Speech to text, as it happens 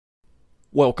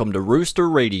Welcome to Rooster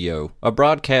Radio, a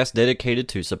broadcast dedicated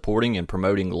to supporting and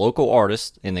promoting local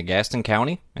artists in the Gaston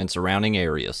County and surrounding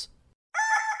areas.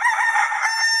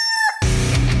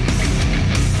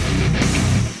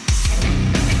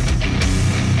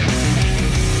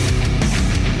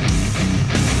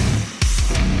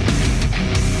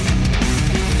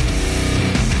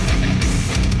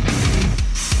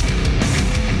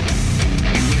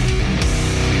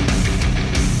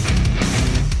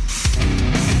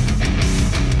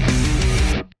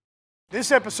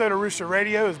 This episode of Rooster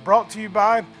Radio is brought to you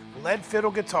by Lead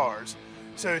Fiddle Guitars.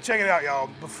 So check it out, y'all.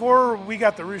 Before we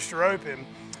got the Rooster open,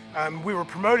 we were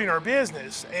promoting our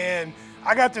business, and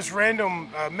I got this random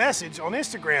message on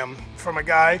Instagram from a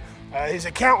guy. His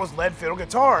account was Lead Fiddle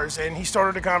Guitars, and he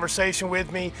started a conversation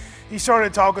with me. He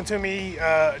started talking to me,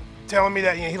 telling me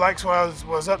that he likes what I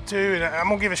was up to, and I'm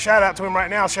gonna give a shout out to him right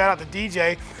now. Shout out to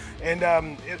DJ.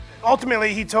 And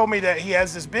ultimately, he told me that he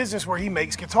has this business where he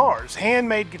makes guitars,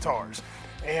 handmade guitars.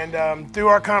 And through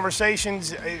our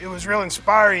conversations, it was real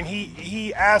inspiring.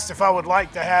 He asked if I would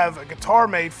like to have a guitar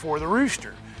made for the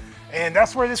Rooster. And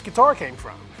that's where this guitar came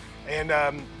from. And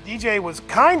DJ was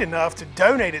kind enough to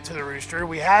donate it to the Rooster.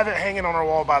 We have it hanging on our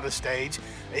wall by the stage.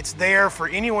 It's there for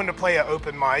anyone to play an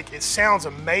open mic. It sounds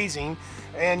amazing.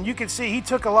 And you can see he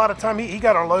took a lot of time. He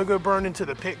got our logo burned into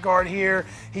the pick guard here.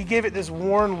 He gave it this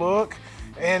worn look.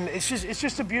 And it's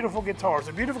just a beautiful guitar. It's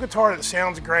a beautiful guitar that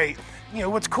sounds great.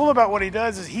 What's cool about what he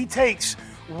does is he takes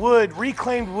wood,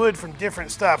 reclaimed wood from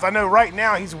different stuff. I know right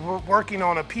now he's working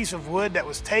on a piece of wood that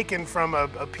was taken from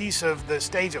a piece of the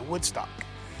stage at Woodstock.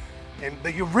 And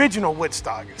the original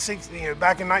Woodstock,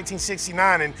 back in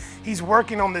 1969, and he's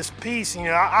working on this piece.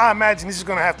 I imagine this is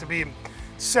going to have to be a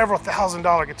several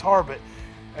 $1,000 guitar, but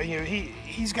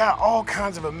he's got all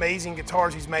kinds of amazing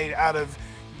guitars he's made out of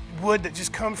wood that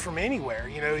just comes from anywhere.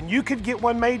 And you could get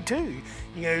one made too.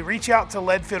 Reach out to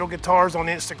Lead Fiddle Guitars on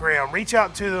Instagram. Reach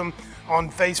out to them on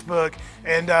Facebook,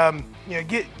 and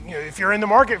if you're in the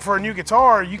market for a new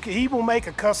guitar, he will make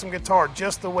a custom guitar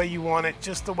just the way you want it,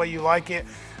 just the way you like it.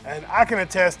 And I can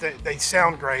attest that they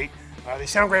sound great. They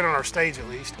sound great on our stage, at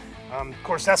least. Of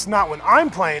course, that's not when I'm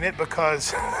playing it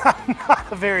because I'm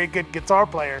not a very good guitar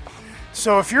player.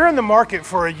 So if you're in the market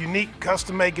for a unique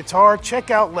custom-made guitar,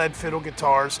 check out Lead Fiddle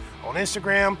Guitars on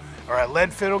Instagram or at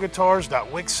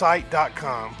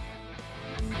leadfiddleguitars.wixsite.com.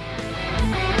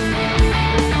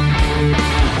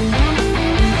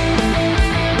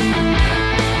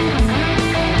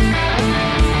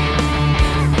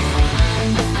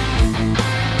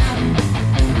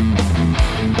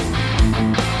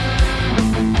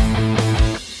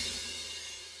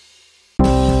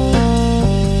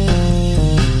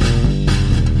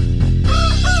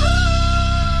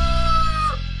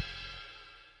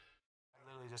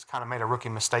 Kind of made a rookie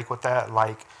mistake with that,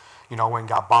 went and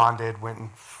got bonded, went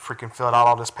and freaking filled out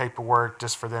all this paperwork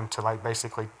just for them to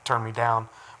basically turn me down.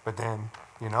 But then,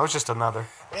 it's just another.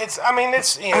 It's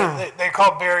they're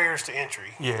called barriers to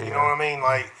entry. Yeah, you know what I mean?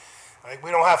 Like we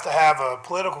don't have to have a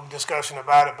political discussion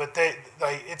about it, but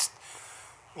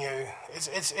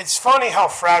it's funny how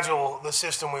fragile the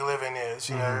system we live in is.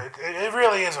 It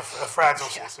really is a fragile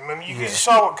system. I mean, you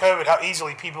saw with COVID how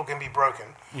easily people can be broken.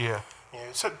 Yeah.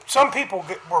 So some people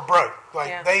were broke.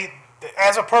 They,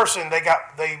 as a person, they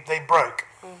broke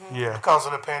because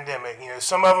of the pandemic.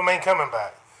 Some of them ain't coming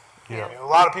back. Yeah. A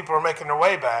lot of people are making their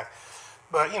way back,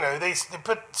 but they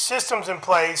put systems in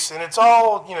place, and it's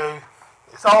all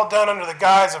it's all done under the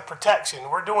guise of protection.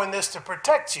 We're doing this to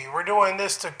protect you. We're doing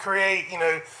this to create and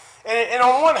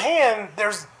on one hand,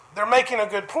 they're making a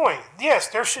good point. Yes,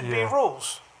 there should be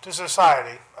rules to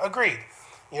society. Agreed.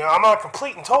 I'm not a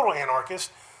complete and total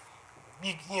anarchist.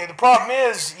 The problem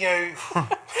is, a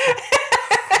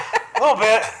little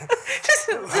bit. Just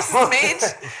a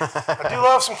smidge. I do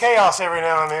love some chaos every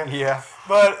now and then. Yeah.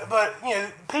 But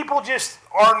people just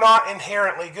are not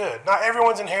inherently good. Not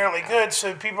everyone's inherently good,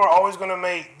 so people are always going to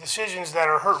make decisions that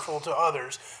are hurtful to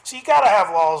others. So you got to have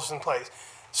laws in place.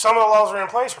 Some of the laws that are in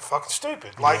place are fucking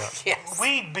stupid.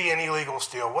 Weed being illegal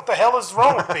still. What the hell is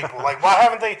wrong with people? Why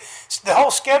haven't they? The whole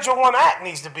Schedule 1 Act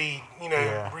needs to be,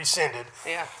 rescinded.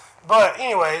 Yeah. But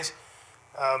anyways,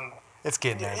 it's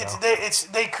getting there.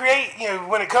 They create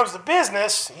when it comes to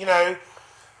business,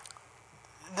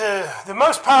 the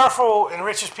most powerful and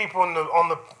richest people in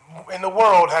the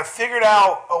world have figured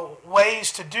out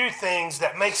ways to do things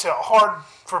that makes it hard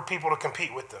for people to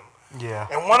compete with them. Yeah.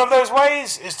 And one of those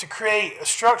ways is to create a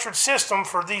structured system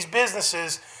for these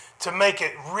businesses to make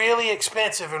it really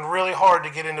expensive and really hard to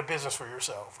get into business for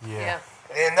yourself. Yeah.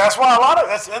 And that's why a lot of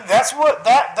that's what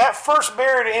that first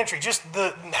barrier to entry, just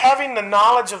having the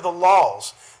knowledge of the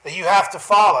laws that you have to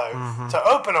follow to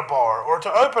open a bar or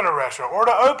to open a restaurant or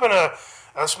to open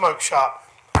a smoke shop.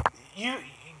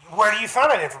 Where do you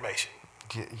find that information?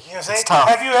 You know what I'm saying?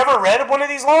 Have you ever read one of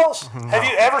these laws? No. Have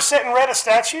you ever sat and read a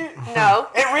statute? No.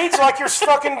 It reads like you're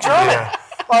fucking German. Yeah.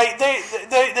 Like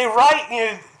they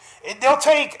write, they'll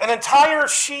take an entire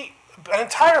sheet, an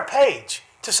entire page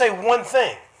to say one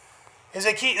thing. Is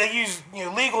they use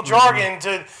legal jargon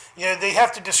to they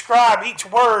have to describe each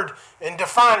word and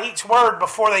define each word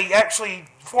before they actually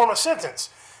form a sentence,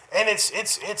 and it's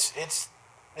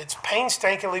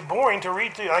painstakingly boring to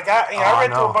read through. Like I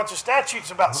read through a bunch of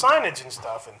statutes about signage and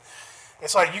stuff, and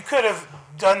it's like you could have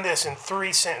done this in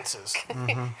 3 sentences,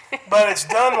 but it's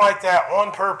done like that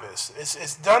on purpose.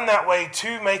 It's done that way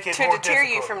to make it more deter difficult.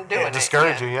 you from doing it.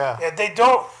 Discourage you, yeah. Yeah, they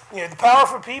don't. The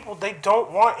powerful people, they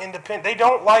don't want independent. They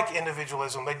don't like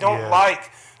individualism. They don't like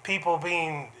people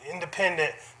being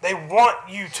independent. They want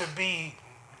you to be.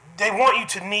 They want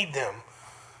you to need them.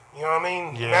 You know what I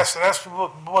mean? Yeah. That's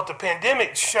what the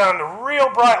pandemic shined a real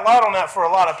bright light on that for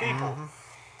a lot of people.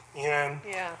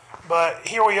 Yeah. But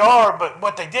here we are. But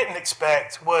what they didn't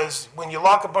expect was when you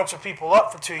lock a bunch of people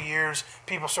up for 2 years,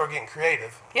 people start getting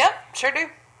creative. Yep, sure do.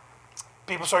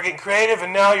 People start getting creative,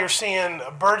 and now you're seeing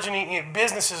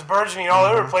businesses burgeoning all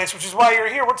over the place, which is why you're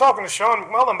here. We're talking to Sean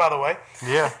McMullen, by the way.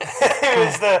 Yeah. Who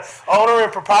is the owner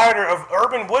and proprietor of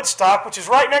Urban Woodstock, which is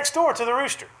right next door to the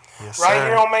Rooster. Yes, right sir.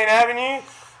 here on Main Avenue.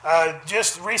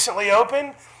 Just recently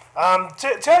opened.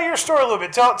 Tell your story a little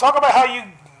bit. Talk about how you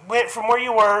went from where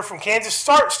you were, from Kansas.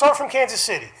 Start from Kansas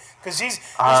City, because he's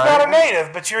not a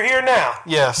native, but you're here now.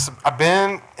 Yes, I've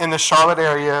been in the Charlotte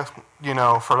area,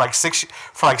 for like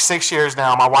 6 years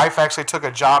now. My wife actually took a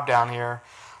job down here,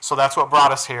 so that's what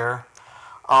brought us here.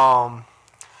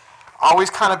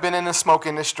 Always kind of been in the smoke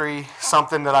industry,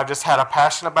 something that I've just had a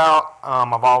passion about.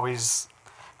 I've always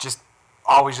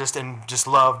just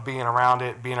loved being around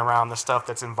it, being around the stuff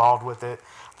that's involved with it,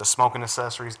 the smoking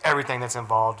accessories, everything that's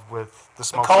involved with the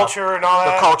smoke. The culture and all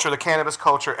that. The culture, the cannabis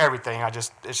culture, everything.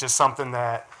 It's just something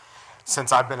that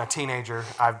since I've been a teenager,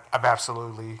 I've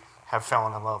absolutely have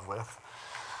fallen in love with.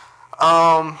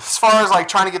 As far as like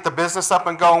trying to get the business up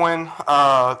and going,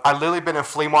 I literally been in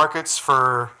flea markets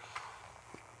for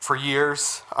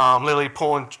years, literally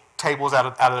pulling tables out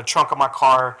of the trunk of my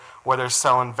car, whether it's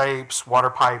selling vapes,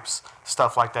 water pipes,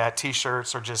 stuff like that,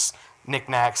 T-shirts, or just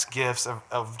knickknacks, gifts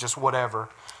of just whatever.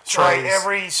 So like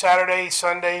every Saturday,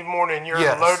 Sunday morning, you're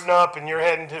loading up and you're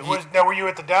heading to. Now, were you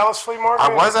at the Dallas flea market?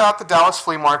 I was out at the Dallas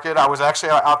flea market. I was actually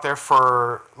out there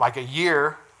for like a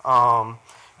year. Kind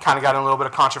of got in a little bit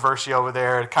of controversy over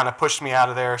there. It kind of pushed me out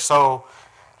of there. So,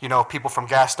 people from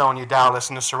Gastonia, Dallas,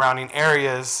 and the surrounding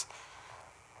areas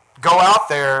go out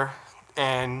there,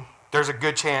 and there's a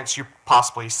good chance you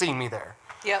possibly see me there.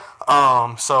 Yep.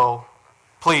 So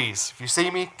please, if you see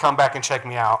me, come back and check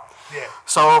me out. Yeah.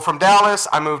 So from Dallas,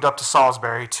 I moved up to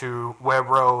Salisbury to Webb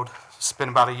Road. Spent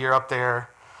about a year up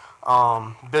there.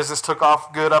 Business took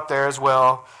off good up there as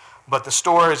well. But the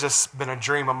store has just been a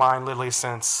dream of mine literally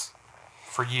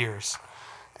for years.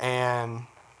 And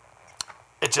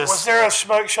it just... Was there a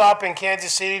smoke shop in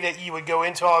Kansas City that you would go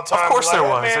into all the time? Of course there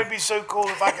was. Man, it'd be so cool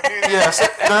if I could do that. Yes,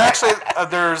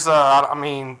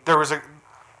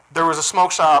 there was a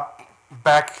smoke shop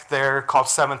back there called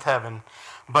Seventh Heaven,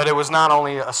 but it was not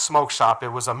only a smoke shop, it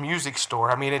was a music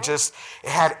store. I mean, it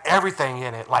had everything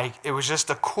in it. Like, it was just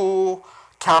a cool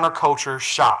counterculture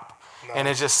shop. Nice. And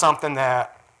it's just something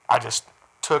that I just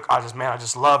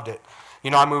loved it.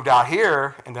 I moved out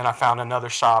here, and then I found another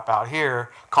shop out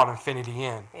here called Infinity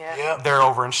Inn. Yeah. Yep. They're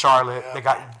over in Charlotte.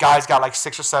 Yep. Guys got like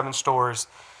 6 or 7 stores.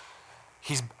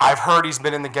 I've heard he's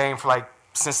been in the game for like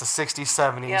since the 60s,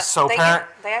 70s. Yep. So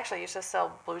they actually used to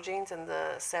sell blue jeans in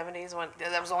the 70s when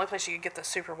that was the only place you could get the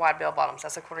super wide bell bottoms.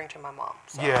 That's according to my mom.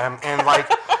 So. Yeah, and like,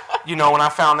 when I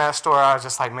found that store, I was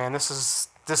just like, man, this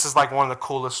is like one of the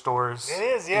coolest stores. It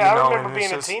is, yeah. I remember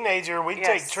being a teenager. We'd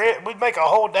we'd make a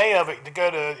whole day of it to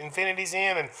go to Infinity's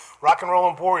Inn and Rock and Roll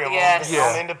Emporium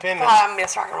on Independence. I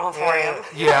miss Rock and Roll Emporium.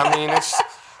 Yeah, I mean, it's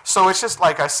just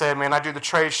like I said, man, I do the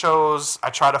trade shows. I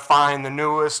try to find the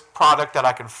newest product that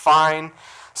I can find.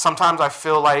 Sometimes I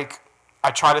feel like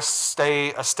I try to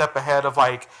stay a step ahead of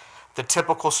like the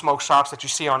typical smoke shops that you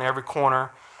see on every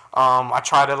corner. I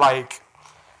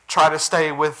try to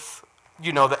stay with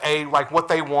like what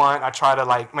they want. I try to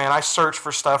I search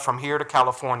for stuff from here to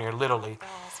California, literally.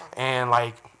 Oh, and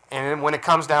then when it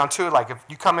comes down to it, like if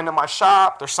you come into my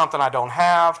shop, there's something I don't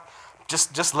have,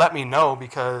 just let me know,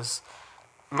 because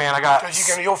Man, I got.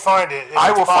 Because you'll find it.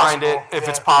 I will find it if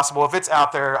it's possible. If it's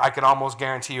out there, I can almost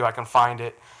guarantee you I can find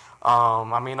it.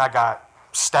 I mean, I got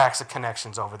stacks of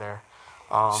connections over there.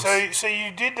 So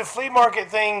you did the flea market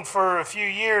thing for a few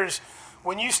years.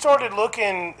 When you started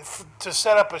looking to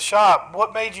set up a shop,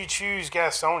 what made you choose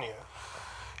Gastonia?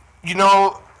 You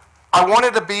know, I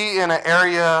wanted to be in an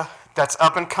area that's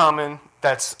up and coming,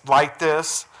 that's like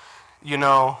this. You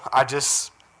know, I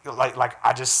just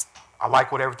I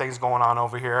like what everything's going on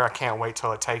over here. I can't wait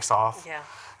till it takes off. Yeah.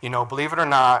 You know, believe it or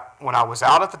not, when I was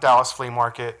out at the Dallas flea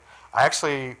market, I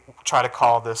actually tried to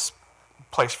call this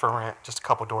place for rent just a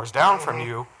couple doors down from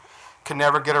you. Could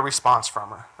never get a response from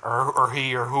her or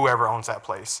he or whoever owns that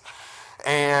place.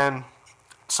 And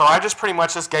so I just pretty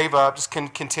much just gave up, just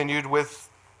continued with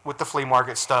the flea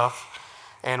market stuff.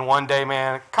 And one day,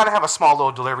 man, kind of have a small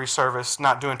little delivery service,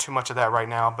 not doing too much of that right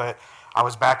now, but I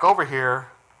was back over here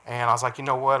and I was like, you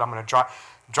know what, I'm going to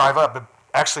drive up. But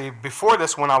actually, before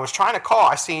this, when I was trying to call,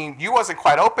 I seen you wasn't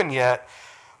quite open yet,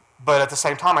 but at the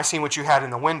same time, I seen what you had in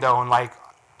the window, and like,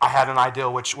 I had an idea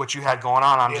what you had going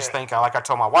on. I'm just thinking, like I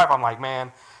told my wife, I'm like,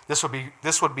 man, this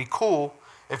would be cool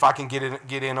if I can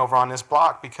get in over on this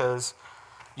block because,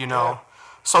 you know. Yeah.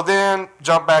 So then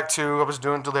jump back to I was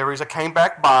doing deliveries. I came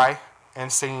back by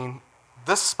and seen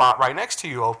this spot right next to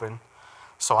you open.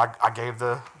 So I gave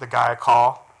the guy a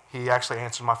call. He actually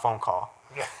answered my phone call.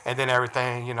 Yeah. And then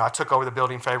everything, you know, I took over the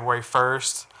building February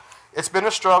 1st. It's been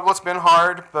a struggle. It's been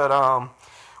hard, but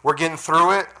we're getting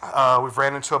through it. We've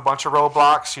ran into a bunch of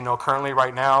roadblocks. You know, currently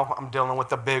right now I'm dealing with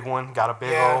the big one. Got a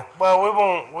big old. Well,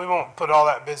 we won't put all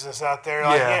that business out there.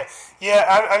 Like,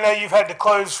 I know you've had to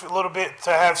close a little bit to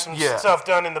have some stuff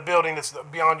done in the building that's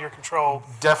beyond your control.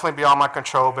 Definitely beyond my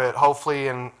control, but hopefully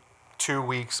in 2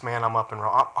 weeks, man, I'm up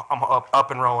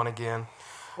and rolling again.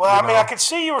 Well, I mean, I could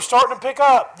see you were starting to pick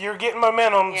up. You're getting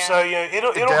momentum, so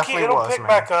it'll pick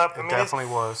back up. It definitely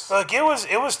was. Look, it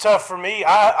was tough for me.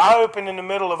 I opened in the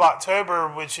middle of October,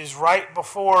 which is right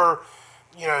before,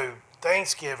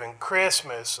 Thanksgiving,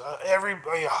 Christmas, every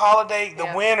holiday,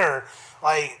 the winter.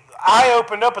 Like, I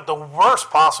opened up at the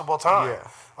worst possible time. Yeah.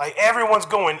 Like, everyone's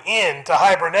going into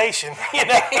hibernation,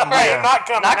 not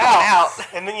coming out.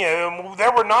 And then,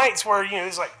 there were nights where,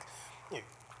 it's like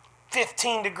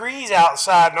 15 degrees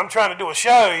outside, and I'm trying to do a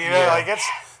show, like it's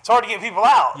hard to get people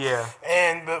out. Yeah.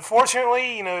 But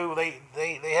fortunately,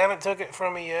 they haven't took it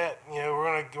from me yet.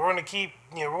 We're gonna keep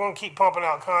pumping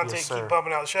out content, keep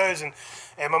pumping out shows, and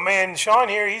my man Sean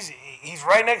here, he's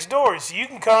right next door, so you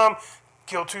can come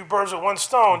kill two birds with one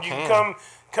stone. You can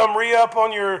come re-up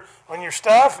on your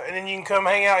stuff, and then you can come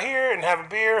hang out here and have a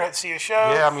beer, see a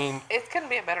show. Yeah, I mean, it couldn't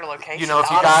be a better location.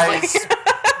 If you guys,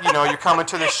 you're coming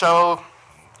to the show.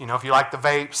 If you like the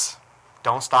vapes,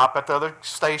 don't stop at the other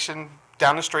station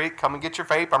down the street. Come and get your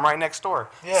vape. I'm right next door.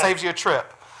 Yeah. Saves you a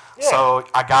trip. Yeah. So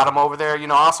I got them over there. I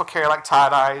also carry like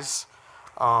tie-dyes.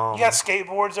 You got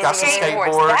skateboards over there? Got some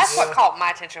skateboards. That's what caught my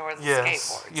attention were the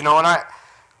skateboards.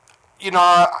 And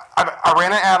I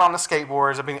ran an ad on the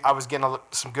skateboards. I was getting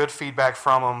some good feedback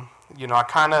from them. I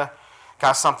kind of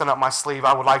got something up my sleeve.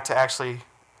 I would like to actually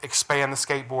expand the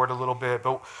skateboard a little bit,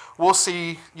 but we'll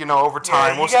see, over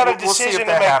time. You got a decision to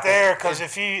make there, because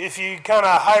if you kind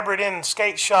of hybrid in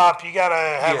skate shop, you got to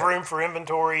have room for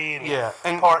inventory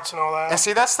and parts and all that. And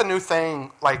see, that's the new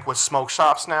thing, like with smoke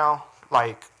shops now,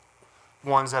 like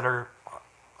ones that are,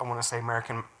 I want to say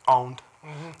American owned.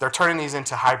 Mm-hmm. They're turning these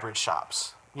into hybrid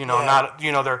shops. They're kind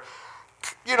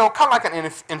of like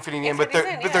an Infinity Inn, but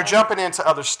they're jumping into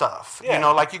other stuff. Yeah.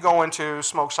 Like you go into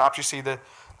smoke shops, you see the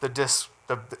disc.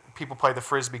 The people play the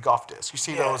frisbee golf disc. You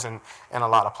see those in a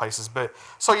lot of places. But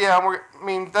so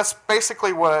that's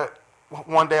basically what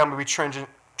one day I'm gonna be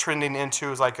trending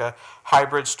into is like a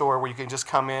hybrid store where you can just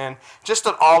come in, just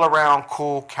an all around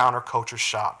cool counterculture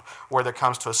shop, whether it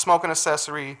comes to a smoking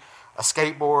accessory, a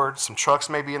skateboard, some trucks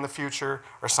maybe in the future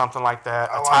or something like that,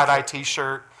 a tie-dye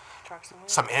T-shirt,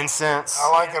 some incense. I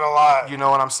like it a lot. You know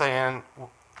what I'm saying?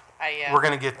 We're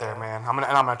gonna get there, man. I'm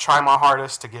gonna try my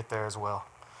hardest to get there as well.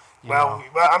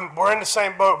 We're in the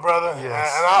same boat, brother.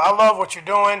 Yes. And I love what you're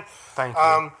doing. Thank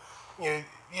you.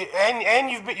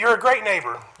 You're a great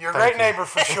neighbor. You're a great neighbor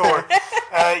for sure.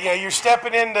 You're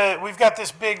stepping into. We've got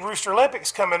this big Rooster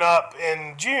Olympics coming up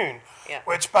in June,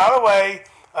 which, by the way,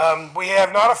 we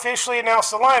have not officially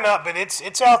announced the lineup, but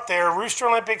it's out there. Rooster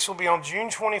Olympics will be on June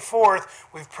 24th.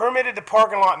 We've permitted the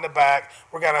parking lot in the back.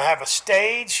 We're going to have a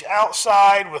stage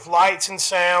outside with lights and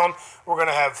sound. We're going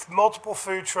to have multiple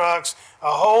food trucks,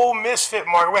 a whole misfit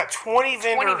market. We got 20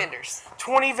 vendors.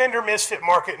 20 vendor misfit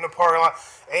market in the parking lot.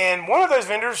 And one of those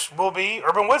vendors will be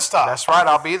Urban Woodstock. That's right.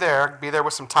 I'll be there. Be there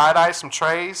with some tie-dye, some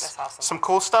trays, some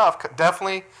cool stuff.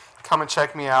 Definitely come and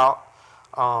check me out.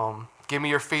 Give me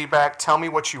your feedback. Tell me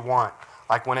what you want.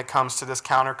 Like when it comes to this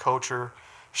counterculture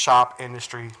shop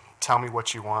industry, tell me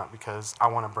what you want because I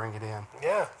want to bring it in.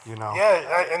 Yeah. You know.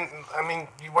 Yeah, and I mean,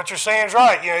 what you're saying is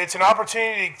right. You know, it's an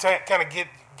opportunity to kind of get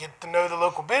to know the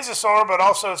local business owner, but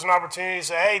also it's an opportunity to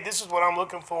say, hey, this is what I'm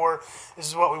looking for. This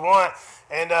is what we want.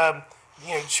 And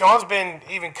you know, Sean's been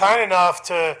even kind enough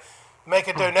to make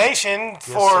a donation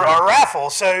for our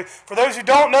raffle. So for those who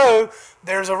don't know,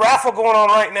 there's a raffle going on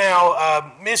right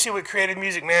now. Missy with Creative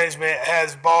Music Management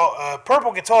has bought a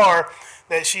purple guitar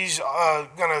that she's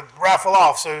going to raffle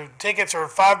off. So tickets are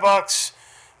 $5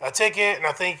 a ticket, and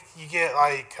I think you get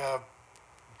like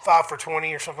 5 for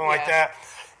 20 or something like that.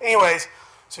 Anyways,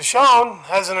 so Sean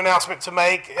has an announcement to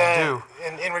make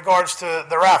in regards to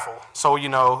the raffle. So, you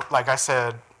know, like I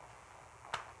said,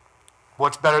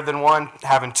 what's better than one?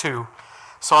 Having two.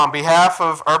 So on behalf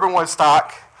of Urban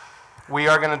Woodstock, we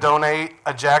are going to donate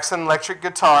a Jackson electric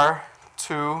guitar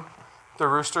to the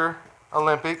Rooster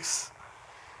Olympics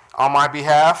on my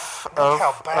behalf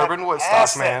of Urban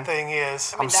Woodstock, man. That thing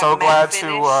is. I'm so glad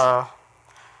to.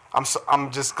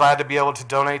 I'm just glad to be able to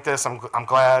donate this. I'm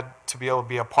glad to be able to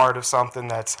be a part of something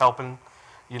that's helping,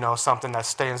 you know, something that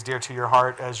stands dear to your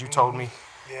heart, as you told me.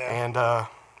 Yeah. And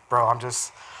bro,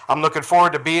 I'm looking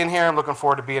forward to being here. I'm looking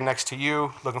forward to being next to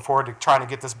you. Looking forward to trying to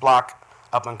get this block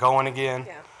up and going again.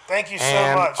 Yeah. Thank you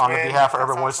so much, on man. behalf of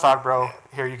Urban Woodstock, bro,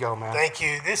 here you go, man. Thank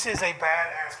you. This is a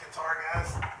badass guitar,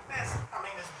 guys.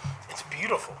 It's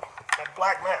beautiful. That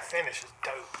black matte finish is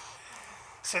dope.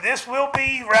 So this will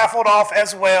be raffled off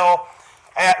as well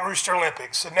at Rooster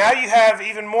Olympics. So now you have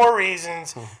even more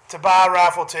reasons to buy a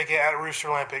raffle ticket at Rooster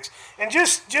Olympics. And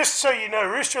just so you know,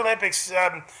 Rooster Olympics,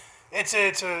 it's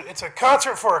a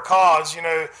concert for a cause. You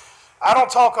know, I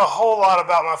don't talk a whole lot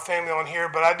about my family on here,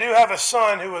 but I do have a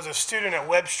son who was a student at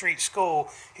Webb Street School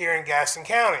here in Gaston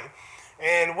County.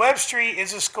 And Webb Street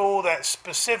is a school that's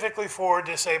specifically for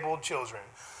disabled children.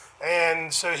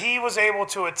 And so he was able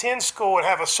to attend school and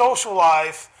have a social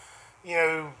life, you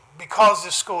know, because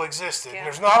this school existed. Yeah.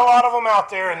 There's not a lot of them out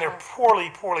there, and they're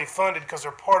poorly funded because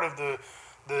they're part of the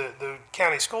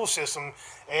county school system.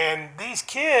 And these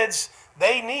kids,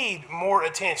 they need more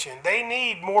attention. They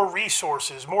need more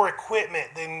resources, more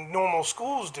equipment than normal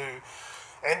schools do.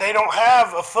 And they don't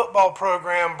have a football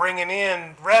program bringing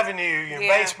in revenue, you know,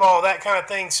 baseball, that kind of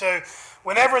thing. So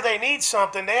whenever they need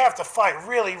something, they have to fight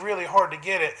really, really hard to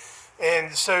get it.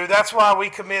 And so that's why we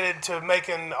committed to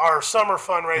making our summer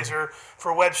fundraiser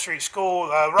for Webb Street School.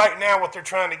 Right now, what they're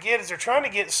trying to get is they're trying to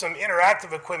get some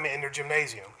interactive equipment in their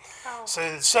gymnasium. Oh.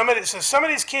 So some of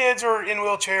these kids are in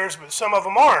wheelchairs, but some of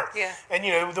them aren't. Yeah. And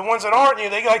you know, the ones that aren't, you know,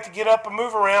 they like to get up and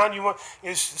move around. You want, you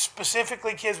know,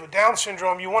 specifically kids with Down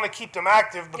syndrome, you want to keep them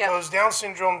active because Down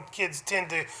syndrome kids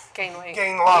tend to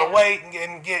gain a lot of weight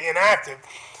and get inactive.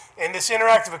 And this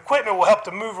interactive equipment will help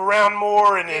them move around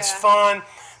more, and it's fun.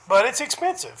 But it's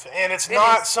expensive, and it's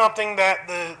not something that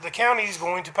the county is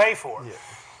going to pay for. Yeah.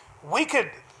 We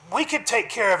could take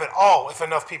care of it all if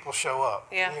enough people show up.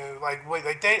 Yeah. You know,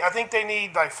 I think they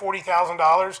need like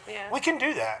 $40,000. Yeah. We can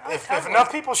do that. If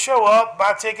enough people show up,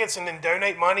 buy tickets, and then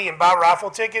donate money and buy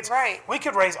raffle tickets, we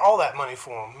could raise all that money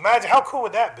for them. Imagine how cool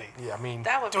would that be? Yeah, I mean,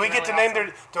 that would do be we get really to name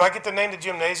awesome. do I get to name the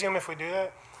gymnasium if we do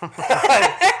that?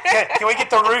 Can we get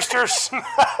the Roosters? And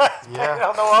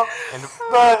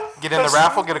get in the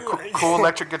raffle, get a cool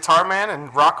electric guitar, man,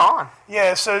 and rock on.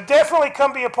 Yeah, so definitely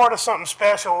come be a part of something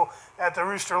special at the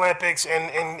Rooster Olympics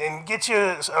and get you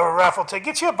a raffle ticket.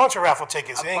 Get you a bunch of raffle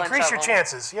tickets and increase your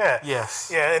chances. Yeah. Yes.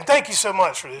 Yeah, and thank you so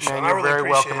much for this, man, Sean. you're I really very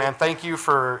appreciate welcome, it. man. Thank you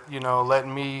for, you know,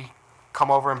 letting me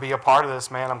come over and be a part of this,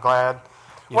 man. I'm glad.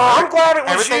 I'm glad it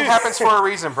was everything you. Everything happens for a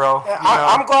reason, bro.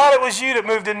 I'm glad it was you that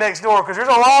moved in next door, because there's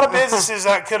a lot of businesses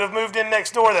that could have moved in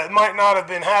next door that might not have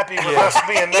been happy with us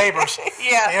being neighbors.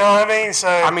 Yeah. You know what I mean? So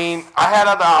I mean, I had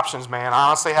other options, man. I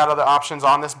honestly had other options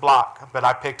on this block, but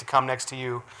I picked to come next to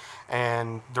you.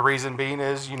 And the reason being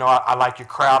is, you know, I like your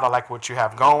crowd. I like what you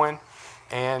have going.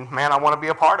 And, man, I want to be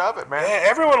a part of it, man. Yeah,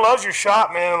 everyone loves your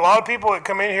shop, man. A lot of people that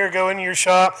come in here go into your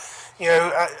shop. You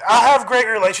know, I have a great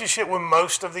relationship with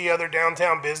most of the other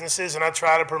downtown businesses, and I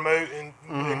try to promote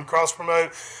and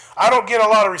cross-promote. I don't get a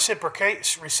lot of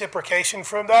reciprocation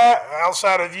from that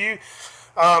outside of you.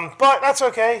 But that's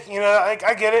okay. You know,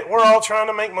 I get it. We're all trying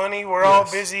to make money. We're all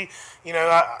busy. You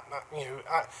know,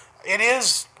 it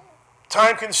is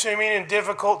time-consuming and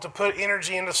difficult to put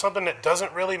energy into something that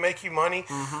doesn't really make you money.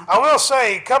 I will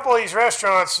say, a couple of these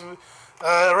restaurants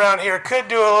around here could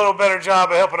do a little better job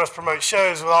of helping us promote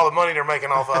shows with all the money they're making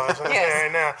off of us right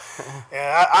now.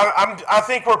 Yeah, I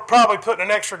think we're probably putting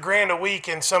an extra $1,000 a week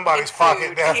in somebody's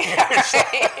pocket down here.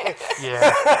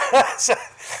 Yeah.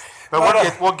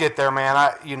 But we'll get there,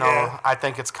 man. Yeah. I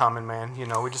think it's coming, man.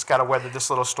 We just got to weather this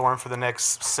little storm for the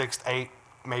next 6, 8,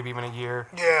 maybe even a year.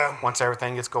 Yeah. Once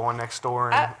everything gets going next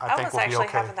door, and I think we'll be okay. I was actually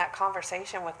having that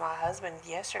conversation with my husband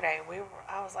yesterday.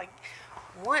 I was like,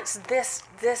 once this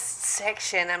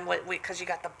section, and because you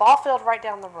got the ball field right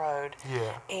down the road,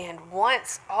 yeah, and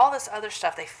once all this other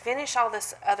stuff, they finish all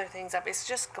this other things up, it's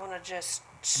just gonna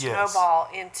snowball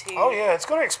into. Oh yeah, it's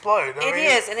gonna explode. It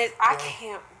is, and I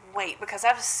can't wait because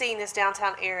I've seen this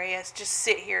downtown area just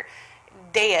sit here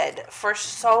dead for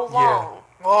so long.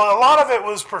 Yeah. Well, a lot of it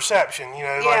was perception,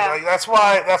 like that's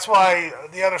why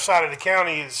the other side of the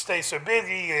county stays so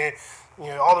busy, and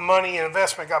all the money and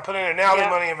investment got put in there. Now the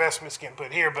money and investment's getting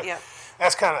put here, but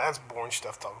that's boring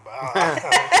stuff to talk about.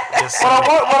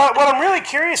 What I'm really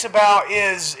curious about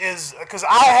is because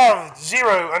I have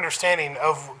zero understanding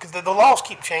of, because the laws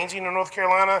keep changing in North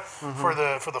Carolina for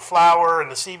the flour and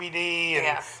the CBD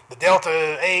and the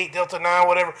Delta 8, Delta 9,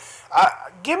 whatever.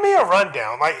 Give me a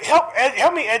rundown. Like help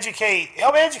me educate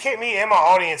me and my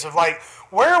audience of like,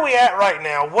 where are we at right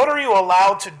now? What are you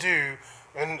allowed to do?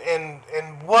 And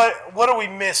what are we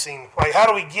missing? Like, how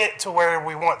do we get to where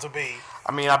we want to be?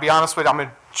 I mean, I'll be honest with you. I'm going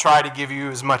to try to give you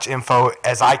as much info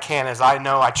as I can, as I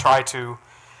know. I try to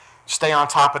stay on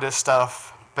top of this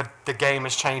stuff, but the game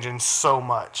is changing so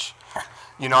much.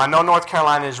 I know North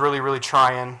Carolina is really, really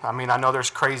trying. I mean, I know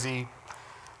there's crazy,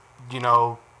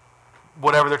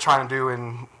 whatever they're trying to do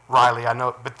in Raleigh. I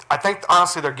know, but I think,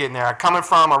 honestly, they're getting there. Coming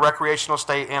from a recreational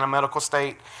state and a medical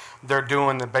state, they're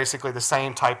doing basically the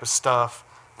same type of stuff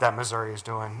that Missouri is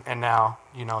doing, and now,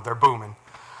 they're booming.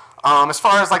 As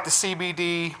far as like the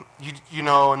CBD,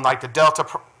 and like the Delta,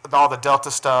 all the Delta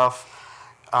stuff,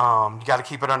 you got to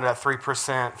keep it under that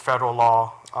 3% federal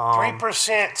law. 3%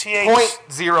 THC.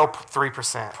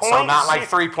 0.03%. So not like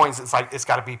 3 points. It's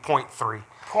got to be 0.3.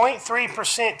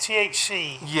 0.3%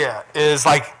 THC. Yeah, is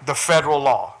like the federal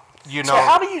law. So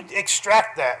how do you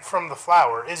extract that from the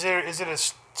flower? Is it a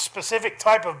specific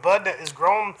type of bud that is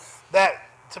grown that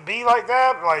to be like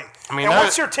that? Like, and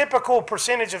what's your typical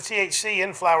percentage of THC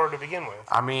in flower to begin with?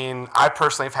 I mean, I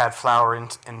personally have had flower in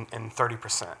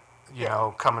 30%.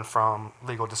 Coming from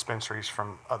legal dispensaries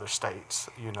from other states.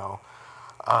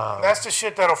 That's the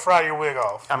shit that'll fry your wig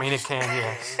off. I mean, it can,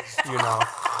 yes. Put you in a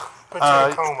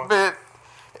coma. But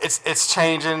it's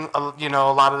changing. A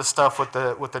lot of the stuff with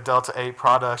the Delta 8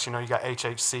 products. You got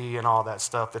HHC and all that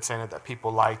stuff that's in it that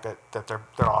people like that they're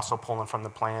also pulling from the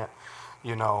plant.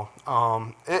 It's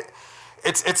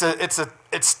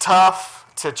tough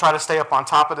to try to stay up on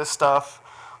top of this stuff.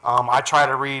 I try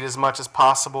to read as much as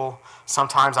possible.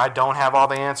 Sometimes I don't have all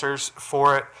the answers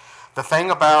for it. The thing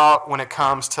about when it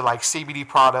comes to like CBD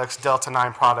products, Delta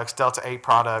 9 products, Delta 8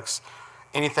 products,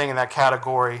 anything in that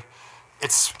category,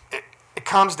 it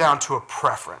comes down to a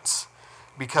preference,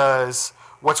 because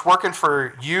what's working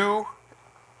for you,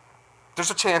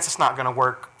 there's a chance it's not going to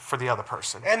work for the other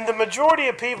person. And the majority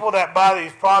of people that buy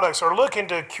these products are looking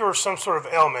to cure some sort of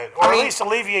ailment, or at least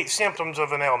alleviate symptoms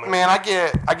of an ailment. Man, I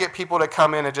get people that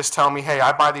come in and just tell me, hey,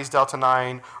 I buy these Delta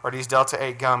 9 or these Delta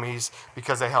 8 gummies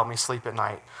because they help me sleep at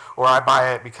night. Or I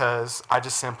buy it because I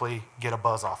just simply get a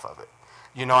buzz off of it.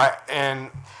 And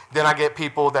then I get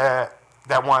people that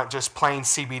want just plain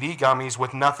CBD gummies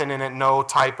with nothing in it, no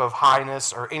type of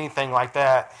highness or anything like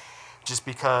that, just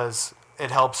because it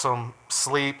helps them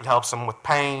sleep, it helps them with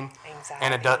pain,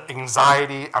 and it does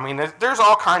anxiety. I mean, there's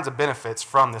all kinds of benefits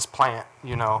from this plant, Right.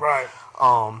 You know what?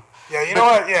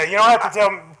 Yeah, you don't have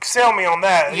to sell me on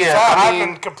that. Yeah, I'm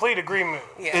in complete agreement.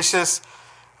 Yeah. It's just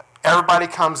everybody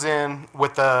comes in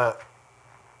with the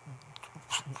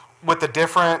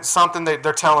different something that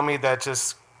they're telling me that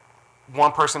just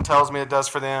one person tells me it does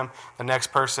for them, the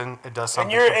next person it does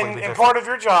something completely different. And part of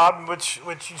your job, which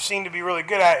you seem to be really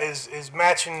good at, is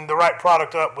matching the right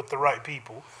product up with the right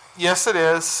people. Yes, it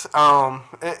is,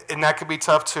 and that could be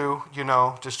tough too.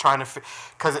 Just trying to,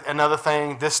 because another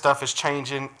thing, this stuff is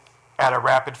changing at a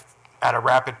rapid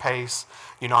pace.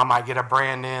 I might get a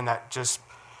brand in that just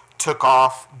took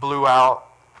off, blew out,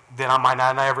 then I might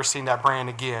not ever seen that brand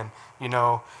again.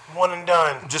 One and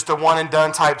done. Just a one and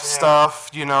done type stuff,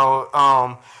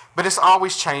 but it's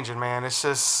always changing, man. It's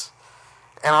just,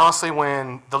 and honestly,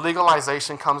 when the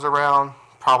legalization comes around,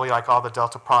 probably like all the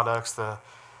Delta products,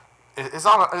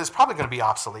 it's probably going to be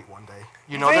obsolete one day.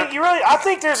 I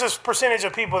think there's a percentage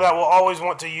of people that will always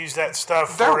want to use that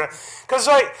stuff because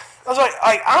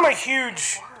I'm a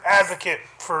huge advocate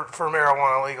for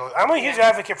marijuana legal. I'm a huge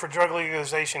advocate for drug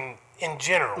legalization in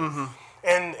general. Mm-hmm.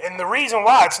 And the reason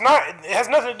why it has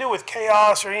nothing to do with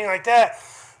chaos or anything like that.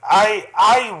 I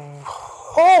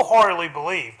wholeheartedly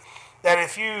believe that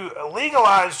if you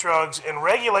legalize drugs and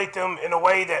regulate them in a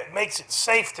way that makes it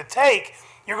safe to take,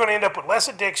 you're going to end up with less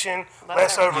addiction,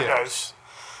 less overdose.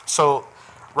 So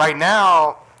right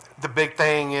now, the big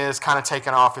thing is kind of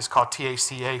taking off. It's called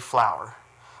THCA flower.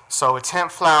 So it's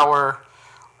hemp flower.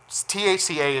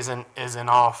 THCA is in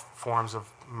all forms of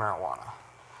marijuana.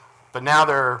 But now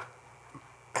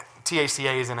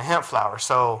THCA is in a hemp flower.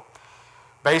 So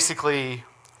basically,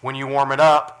 when you warm it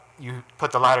up, you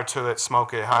put the lighter to it,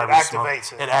 smoke it, however you smoke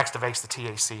it. It activates the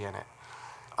THC in it.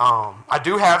 I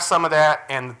do have some of that,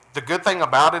 and the good thing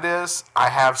about it is I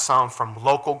have some from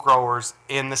local growers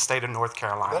in the state of North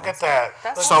Carolina. Look at that.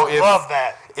 Love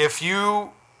that. If you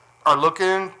are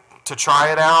looking to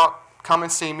try it out, come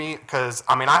and see me, because,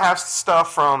 I have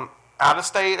stuff from out of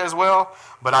state as well,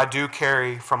 but I do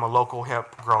carry from a local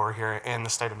hemp grower here in the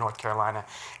state of North Carolina,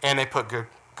 and they put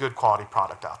good quality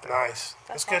product out there. Nice.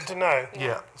 That's good to know.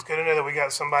 Yeah. It's good to know that we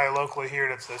got somebody locally here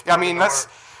that's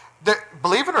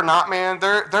believe it or not, man,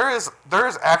 there is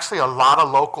actually a lot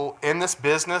of local in this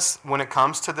business when it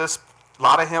comes to this. A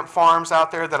lot of hemp farms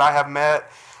out there that I have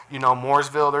met.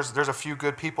 Mooresville, there's a few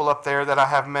good people up there that I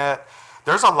have met.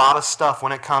 There's a lot of stuff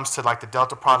when it comes to like the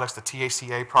Delta products, the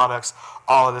THCA products,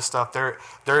 all of this stuff. There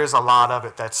is a lot of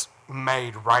it that's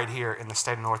made right here in the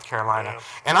state of North Carolina. Yeah.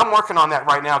 And I'm working on that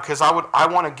right now because I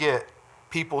want to get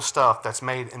people stuff that's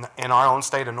made in our own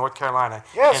state of North Carolina.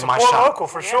 Yeah, in my support shop. local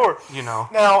for sure.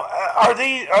 Now, are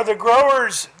the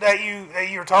growers that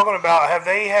you're talking about, have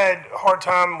they had a hard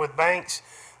time with banks?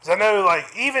 Because I know, like,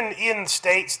 even in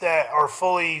states that are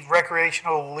fully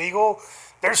recreational legal,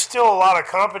 there's still a lot of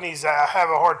companies that have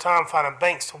a hard time finding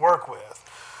banks to work with.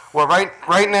 Well,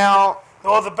 right now.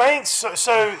 Well, the banks.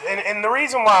 And the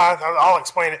reason why, I'll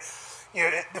explain it.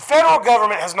 The federal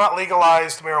government has not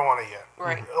legalized marijuana yet.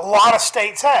 Right. A lot of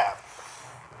states have.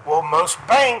 Well, most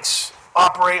banks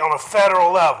operate on a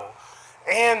federal level.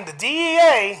 And the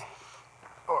DEA,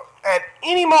 at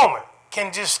any moment,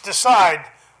 can just decide,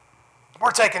 we're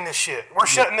taking this shit. We're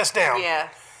shutting this down. Yeah.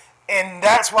 And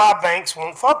that's why banks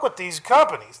won't fuck with these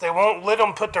companies. They won't let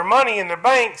them put their money in their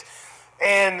banks.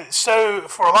 And so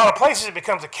for a lot of places, it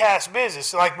becomes a cash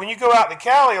business. Like when you go out to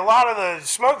Cali, a lot of the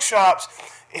smoke shops,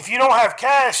 if you don't have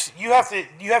cash, you have to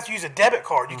use a debit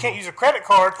card. You can't use a credit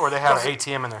card. Or they have an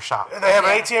ATM in their shop. They have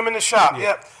an ATM in the shop. Yeah.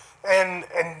 Yep. And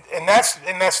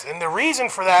the reason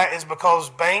for that is because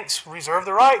banks reserve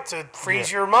the right to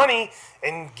freeze your money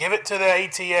and give it to the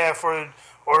ATF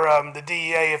or the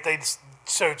DEA if they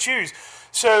so choose.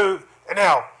 So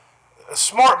now, a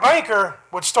smart banker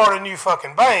would start a new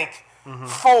fucking bank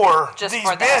for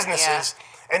these businesses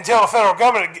and tell the federal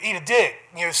government to eat a dick.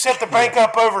 Set the bank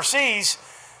up overseas,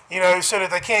 so that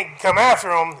they can't come after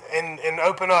them and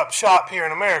open up shop here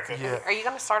in America. Yeah. Are you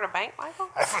going to start a bank, Michael?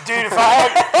 Dude, if I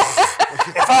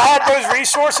had those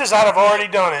resources, I'd have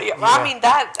already done it. Yeah, well, I mean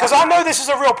that because I know this is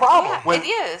a real problem. Yeah, it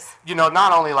is.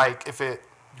 Not only like if it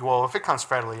comes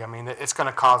federally, it's going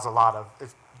to cause a lot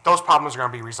of those problems are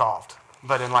going to be resolved.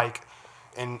 But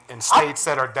in states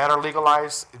that are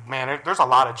legalized, man, there's a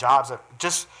lot of jobs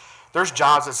there's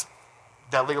jobs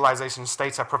that legalization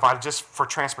states have provided just for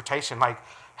transportation, like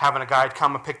having a guy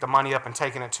come and pick the money up and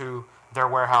taking it to their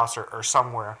warehouse or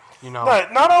somewhere,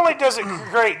 But not only does it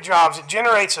create jobs, it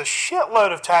generates a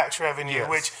shitload of tax revenue,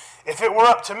 which, if it were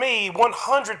up to me,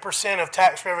 100% of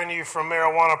tax revenue from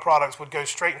marijuana products would go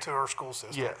straight into our school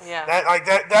system. Yeah.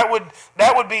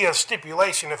 That would be a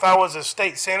stipulation. If I was a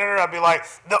state senator, I'd be like,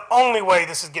 the only way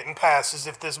this is getting passed is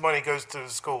if this money goes to the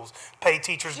schools. Pay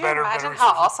teachers better. Imagine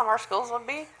how awesome our schools would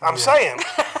be. I'm saying,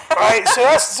 right? So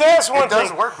that's one thing. It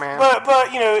does work, man. But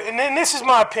and then this is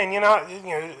my opinion.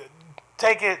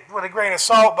 Take it with a grain of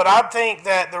salt, but I think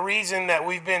that the reason that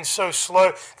we've been so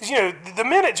slow, because the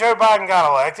minute Joe Biden got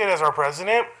elected as our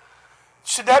president,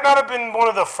 should that not have been one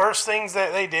of the first things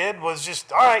that they did? Was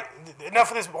just, all right, enough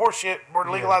of this horse shit,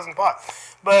 we're legalizing pot.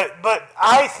 But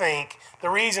I think the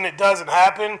reason it doesn't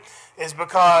happen is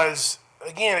because,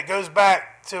 again, it goes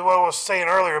back to what I was saying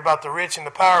earlier about the rich and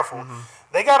the powerful.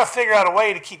 They got to figure out a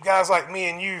way to keep guys like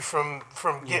me and you from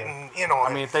getting in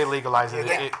on it. If they legalize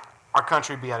it, our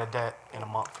country would be out of debt in a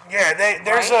month. Yeah,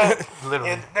 there's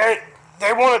literally.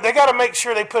 They got to make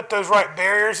sure they put those right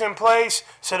barriers in place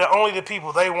so that only the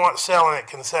people they want selling it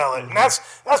can sell it. And that's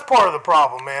part of the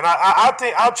problem, man.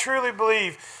 I truly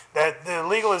believe that the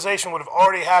legalization would have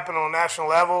already happened on a national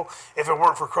level if it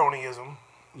weren't for cronyism.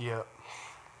 Yeah.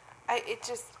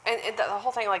 The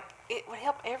whole thing, like, it would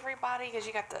help everybody because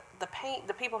you got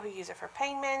the people who use it for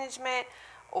pain management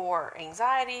or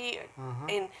anxiety,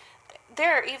 and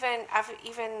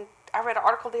I read an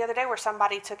article the other day where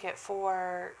somebody took it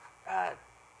for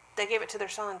they gave it to their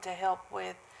son to help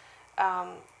with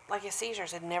like his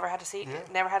seizures. Had never had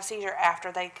never had a seizure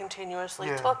after they continuously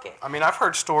took it. I mean, I've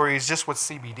heard stories just with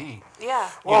CBD. Yeah.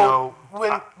 Well,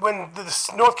 when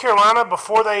the North Carolina,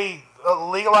 before they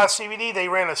legalized CBD, they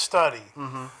ran a study,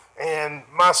 and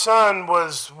my son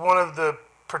was one of the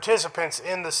participants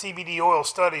in the CBD oil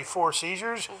study for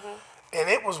seizures, and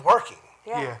it was working.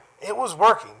 Yeah. It was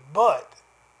working, but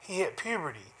he hit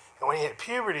puberty, and when he hit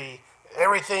puberty,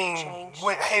 everything Changed.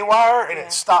 went haywire, and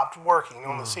it stopped working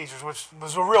on the seizures, which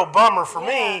was a real bummer for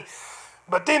me.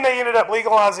 But then they ended up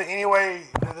legalizing anyway,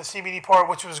 the CBD part,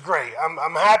 which was great.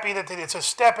 I'm happy that it's a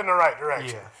step in the right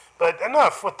direction. Yeah. But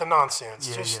enough with the nonsense.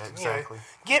 Yeah, Just exactly.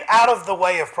 Get out of the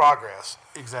way of progress.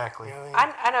 Exactly. You know what I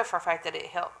mean? I know for a fact that it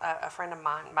helped a friend of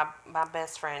mine, my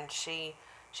best friend. She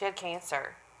had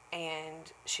cancer,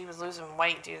 and she was losing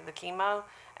weight due to the chemo.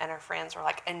 And her friends were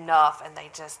like, enough, and they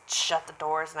just shut the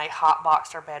doors and they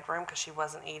hotboxed her bedroom because she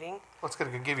wasn't eating. Well, it's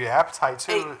going to give you appetite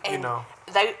too. And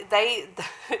they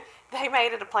they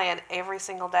made it a plan every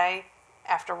single day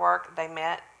after work. They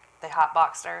met, they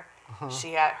hotboxed her.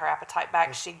 She got her appetite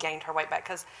back. She gained her weight back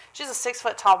because she's a 6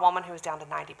 foot tall woman who was down to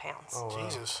 90 pounds. Oh, wow.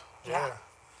 Jesus. Yeah.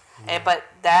 Yeah. But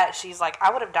she's like,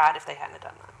 I would have died if they hadn't have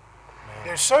done that.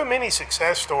 There's so many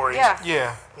success stories. Yeah.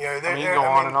 Yeah. You know, I mean, you go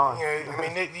on and on. You know,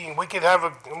 I mean, we could have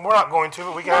we're not going to,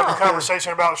 but we could have a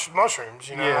conversation about mushrooms.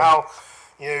 You know, how,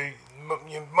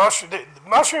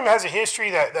 mushroom has a history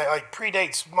that like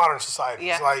predates modern society.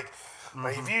 Yeah. Like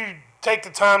if you take the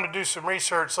time to do some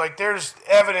research, like there's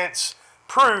evidence,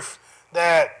 proof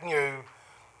that,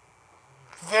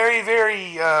 very,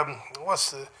 very,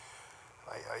 what's the,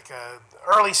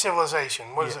 early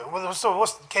civilization. What is it?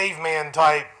 What's the caveman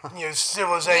type,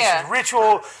 civilization? Yeah.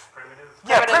 Ritual.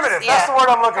 Yeah, primitive. That's the word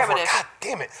I'm looking for. God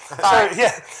damn it. So,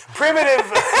 primitive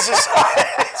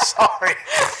society. Sorry.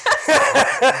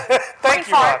 Thank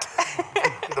you, Rob.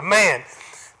 The man.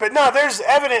 But no, there's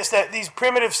evidence that these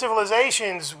primitive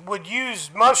civilizations would use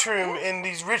mushroom in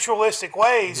these ritualistic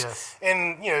ways,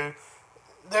 and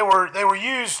they were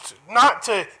used not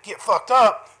to get fucked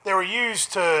up. They were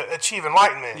used to achieve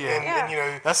enlightenment. Yeah.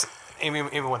 And That's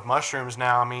even with mushrooms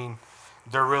now. I mean,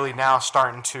 they're really now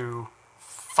starting to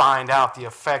find out the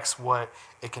effects, what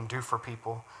it can do for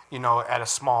people. At a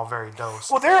small, very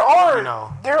dose. Well, there are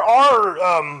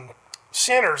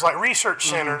centers, like research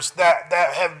centers, that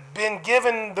have been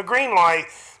given the green light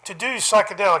to do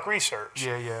psychedelic research.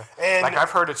 Yeah, yeah. And like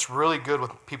I've heard, it's really good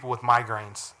with people with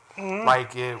migraines.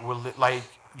 Like it will,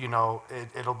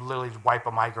 it'll literally wipe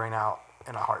a migraine out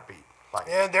in a heartbeat. Like,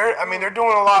 yeah, they're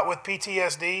doing a lot with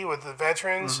PTSD with the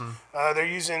veterans. They're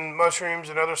using mushrooms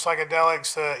and other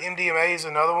psychedelics. MDMA is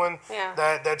another one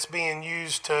that's being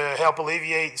used to help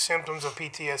alleviate symptoms of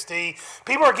PTSD.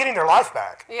 People are getting their life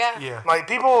back. Yeah. Yeah. Like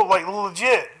people, like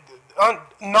legit,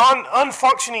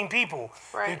 unfunctioning people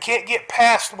who can't get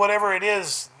past whatever it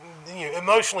is,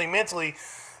 emotionally, mentally,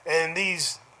 and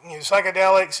these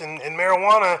psychedelics and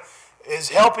marijuana is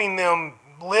helping them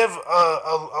live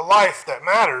a life that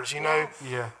matters, Yeah.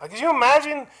 Like, could you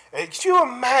imagine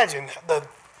the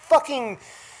fucking,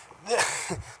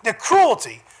 the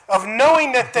cruelty of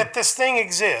knowing that this thing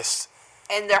exists.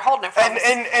 And they're holding it from us.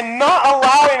 And not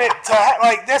allowing it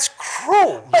to, that's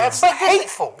cruel. That's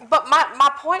hateful. But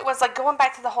my point was, like, going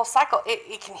back to the whole cycle,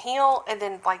 it can heal, and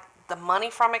then, like, the money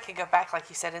from it could go back, like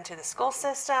you said, into the school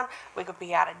system. We could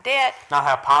be out of debt. Not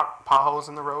have potholes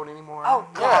in the road anymore. Oh,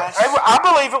 gosh. I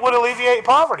believe it would alleviate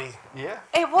poverty. Yeah.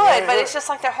 It would, but it's just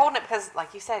like they're holding it because,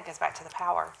 like you said, it goes back to the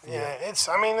power. Yeah,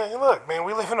 look, man,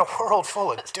 we live in a world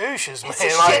full of douches, man. It's a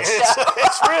shit show.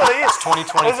 It's really is.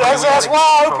 2020. That's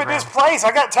why I opened this place.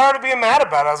 I got tired of being mad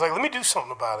about it. I was like, let me do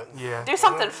something about it. Yeah. Do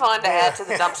something fun to add to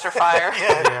the dumpster fire.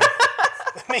 Yeah.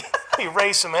 Let me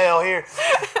raise some hell here.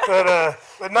 But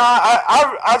no,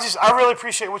 I really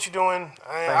appreciate what you're doing.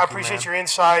 I appreciate your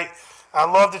insight. I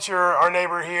love that you're our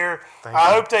neighbor here.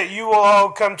 I hope that you will all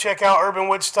come check out Urban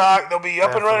Woodstock. They'll be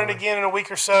up and running again in a week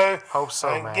or so. Hope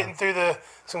so, man. Getting through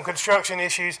some construction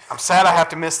issues. I'm sad I have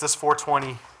to miss this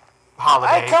 420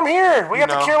 holiday. Hey, come here. We got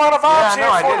the Carolina vibes here.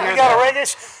 I did hear We got that. a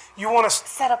Regis. You want to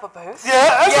set up a booth? Yeah,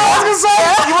 that's what I was gonna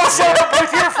say. You want to set up a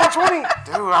booth here at 420?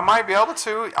 Dude, I might be able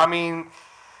to. I mean,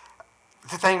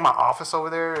 the thing, my office over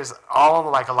there is a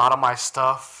lot of my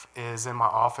stuff is in my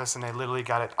office, and they literally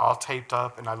got it all taped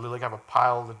up, and I literally have a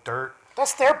pile of dirt.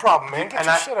 That's their problem, man. Get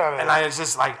your shit out of there. And I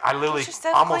just I literally Get your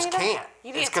stuff almost cleaned up. can't.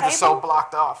 You need It's a because it's so table?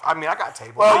 blocked off. I mean, I got a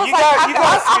table. Well, you got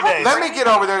a few days. Let me get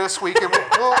over there this week, and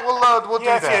we'll do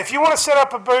Yeah, that. if you want to set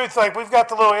up a booth, like we've got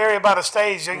the little area by the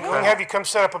stage, we can have you come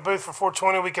set up a booth for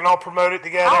 420. We can all promote it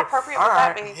together. How appropriate would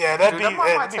that be? Yeah, that'd Dude, be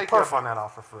might that'd be take you up perfect. on that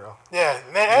offer for real. Yeah,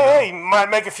 hey, you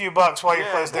might make a few bucks while you're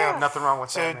Yeah, closed down. nothing wrong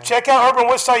with So that, man. check out Urban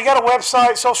Woodstock. You got a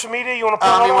website, social media? You want to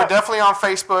promote We're that? definitely on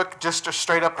Facebook, just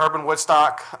straight up Urban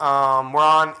Woodstock. We're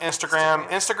on Instagram.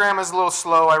 Instagram is a little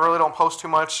slow. I really don't post too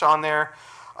much on there.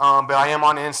 But I am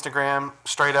on Instagram,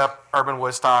 straight up Urban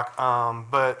Woodstock.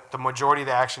 But the majority of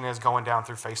the action is going down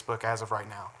through Facebook as of right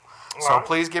now. So Right.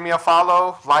 please give me a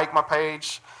follow, like my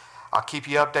page. I'll keep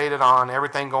you updated on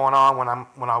everything going on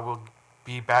when I will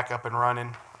be back up and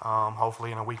running,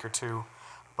 hopefully in a week or two.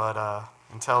 But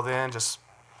until then, just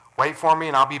wait for me,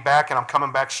 and I'll be back, and I'm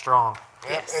coming back strong.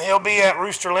 Yes. And he'll be at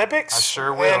Rooster Olympics. I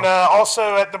sure will. And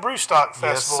also at the Brewstock Festival.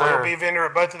 Yes, sir. He'll be a vendor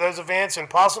at both of those events and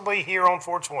possibly here on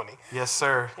 420. Yes,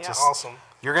 sir. Yeah. Just, Awesome.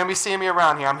 You're going to be seeing me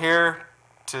around here. I'm here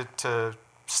to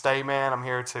stay, man. I'm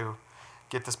here to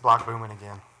get this block booming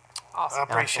again. Awesome. I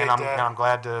appreciate and that. And I'm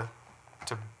glad to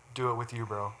do it with you,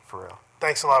 bro, for real.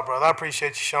 Thanks a lot, brother. I appreciate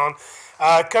you, Sean.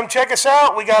 Come check us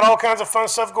out. We got all kinds of fun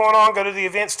stuff going on. Go to the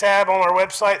events tab on our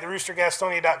website,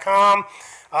 theroostergastonia.com.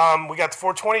 We got the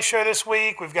 420 show this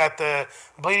week. We've got the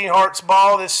Bleeding Hearts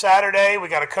Ball this Saturday. We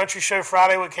got a country show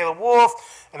Friday with Caleb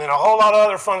Wolf, and then a whole lot of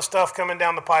other fun stuff coming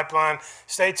down the pipeline.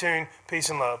 Stay tuned. Peace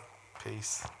and love.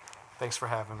 Peace. Thanks for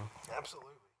having me. Absolutely.